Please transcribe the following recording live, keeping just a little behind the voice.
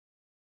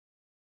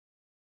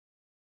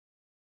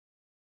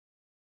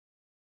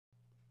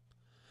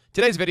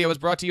Today's video is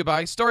brought to you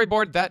by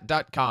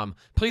StoryboardThat.com.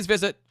 Please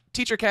visit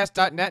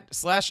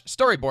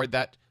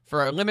TeacherCast.net/StoryboardThat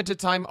for a limited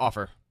time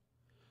offer.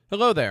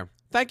 Hello there.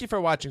 Thank you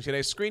for watching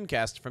today's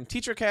screencast from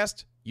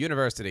TeacherCast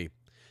University.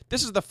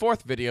 This is the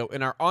fourth video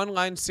in our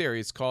online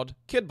series called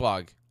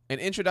Kidblog, an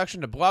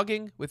introduction to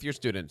blogging with your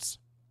students.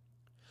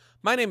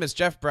 My name is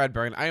Jeff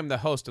Bradbury, and I am the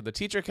host of the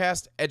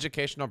TeacherCast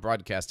Educational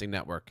Broadcasting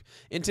Network.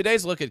 In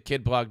today's look at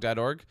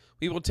kidblog.org,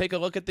 we will take a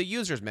look at the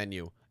Users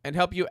menu and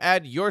help you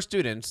add your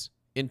students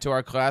into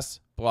our class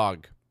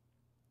blog.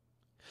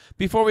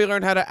 Before we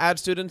learn how to add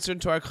students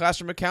into our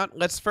classroom account,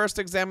 let's first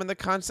examine the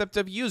concept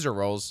of user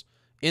roles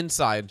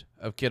inside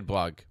of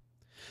Kidblog.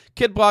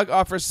 Kidblog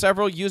offers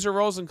several user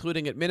roles,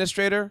 including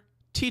administrator,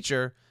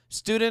 teacher,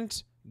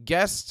 student,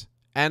 guest,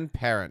 and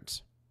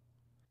parent.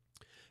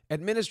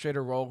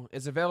 Administrator role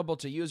is available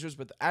to users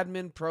with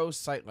Admin Pro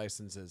site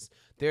licenses.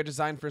 They are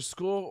designed for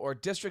school or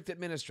district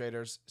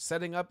administrators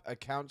setting up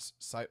accounts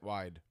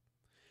site-wide.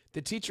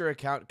 The teacher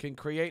account can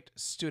create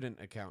student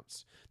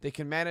accounts. They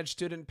can manage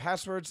student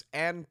passwords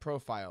and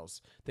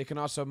profiles. They can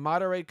also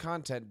moderate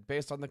content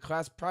based on the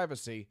class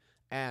privacy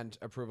and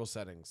approval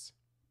settings.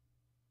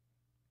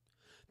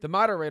 The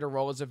moderator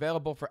role is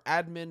available for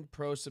Admin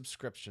Pro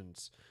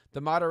subscriptions. The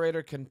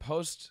moderator can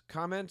post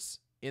comments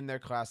in their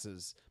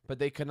classes, but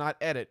they cannot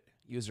edit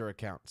user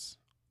accounts.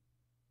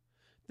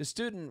 The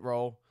student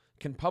role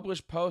can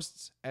publish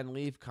posts and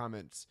leave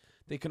comments.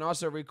 They can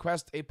also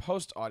request a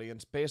post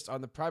audience based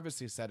on the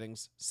privacy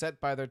settings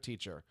set by their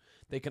teacher.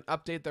 They can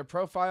update their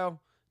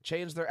profile,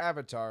 change their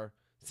avatar,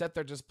 set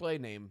their display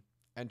name,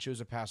 and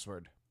choose a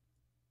password.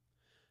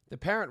 The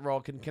parent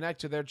role can connect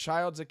to their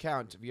child's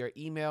account via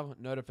email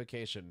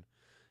notification.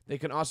 They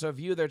can also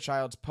view their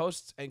child's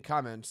posts and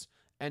comments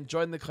and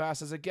join the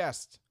class as a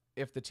guest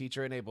if the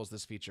teacher enables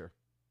this feature.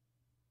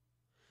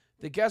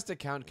 The guest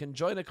account can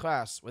join a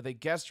class with a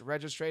guest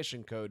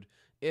registration code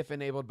if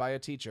enabled by a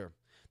teacher.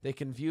 They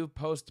can view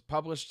posts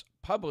published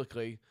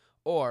publicly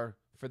or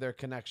for their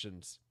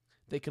connections.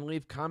 They can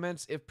leave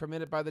comments if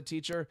permitted by the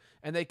teacher,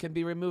 and they can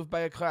be removed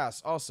by a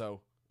class,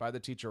 also by the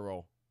teacher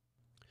role.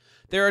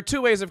 There are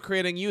two ways of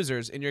creating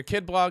users in your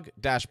Kidblog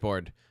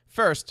dashboard.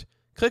 First,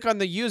 click on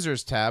the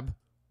Users tab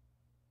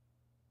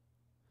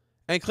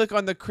and click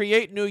on the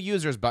Create New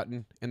Users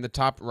button in the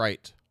top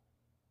right.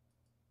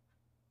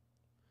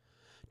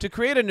 To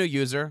create a new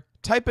user,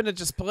 type in a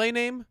display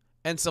name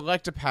and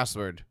select a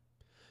password.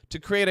 To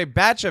create a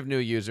batch of new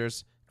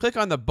users, click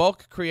on the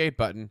Bulk Create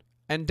button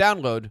and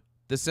download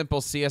the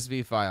simple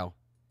CSV file.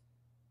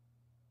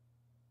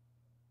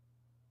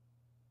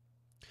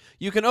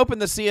 You can open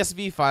the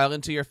CSV file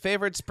into your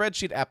favorite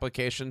spreadsheet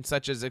application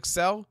such as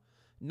Excel,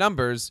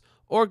 Numbers,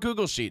 or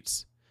Google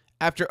Sheets.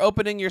 After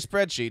opening your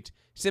spreadsheet,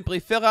 simply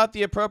fill out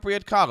the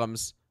appropriate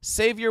columns,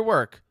 save your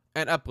work,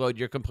 and upload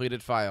your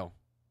completed file.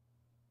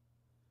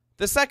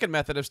 The second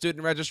method of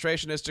student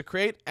registration is to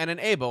create and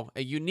enable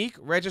a unique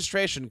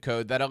registration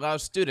code that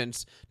allows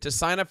students to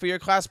sign up for your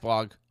class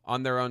blog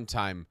on their own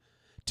time.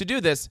 To do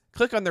this,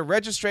 click on the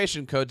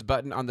Registration Codes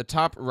button on the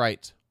top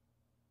right.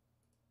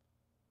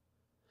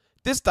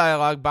 This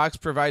dialog box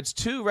provides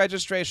two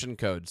registration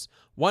codes,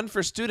 one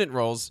for student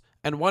roles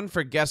and one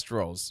for guest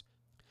roles.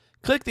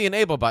 Click the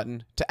Enable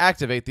button to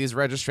activate these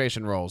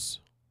registration roles.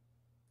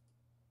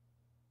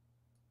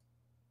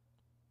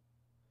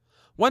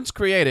 Once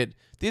created,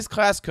 these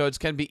class codes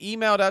can be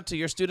emailed out to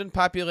your student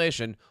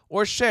population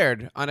or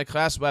shared on a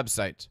class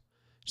website.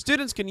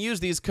 Students can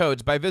use these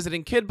codes by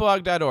visiting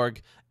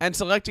kidblog.org and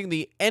selecting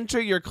the Enter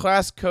Your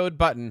Class Code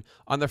button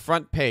on the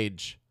front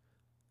page.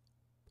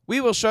 We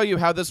will show you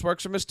how this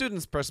works from a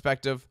student's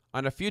perspective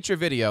on a future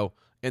video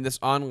in this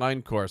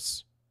online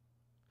course.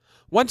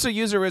 Once a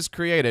user is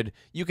created,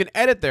 you can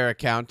edit their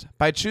account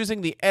by choosing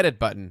the Edit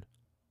button.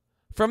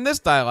 From this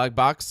dialog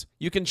box,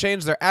 you can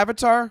change their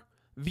avatar,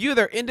 view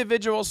their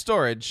individual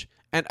storage,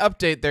 and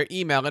update their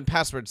email and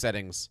password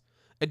settings.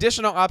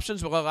 Additional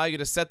options will allow you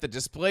to set the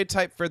display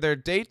type for their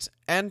date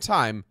and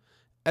time,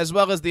 as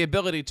well as the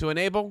ability to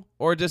enable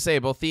or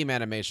disable theme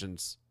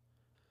animations.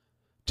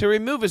 To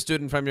remove a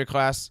student from your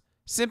class,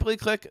 simply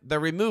click the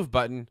Remove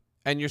button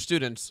and your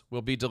students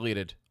will be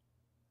deleted.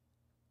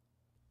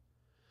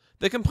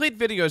 The complete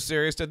video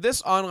series to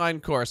this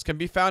online course can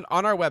be found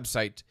on our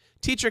website,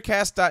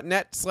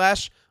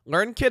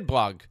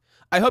 teachercast.net/learnkidblog.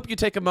 I hope you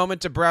take a moment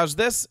to browse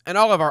this and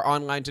all of our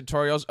online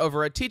tutorials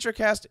over at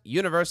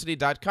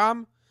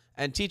TeacherCastUniversity.com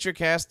and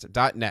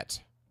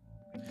TeacherCast.net.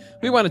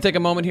 We want to take a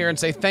moment here and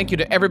say thank you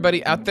to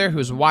everybody out there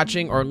who's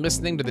watching or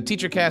listening to the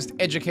TeacherCast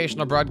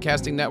Educational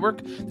Broadcasting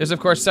Network. There's, of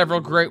course, several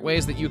great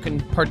ways that you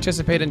can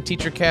participate in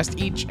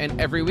TeacherCast each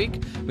and every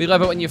week. We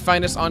love it when you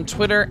find us on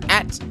Twitter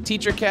at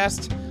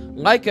TeacherCast.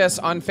 Like us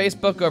on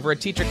Facebook over at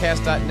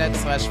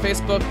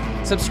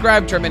teachercast.net/Facebook.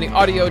 Subscribe to our many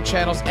audio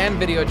channels and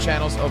video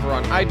channels over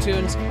on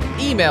iTunes.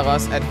 Email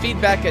us at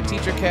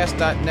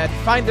feedback@teachercast.net.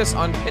 Find us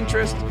on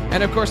Pinterest.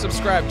 And of course,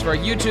 subscribe to our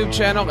YouTube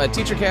channel at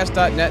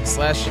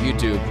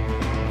teachercast.net/YouTube.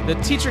 The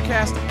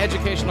TeacherCast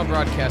Educational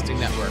Broadcasting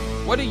Network.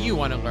 What do you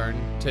want to learn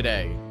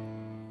today?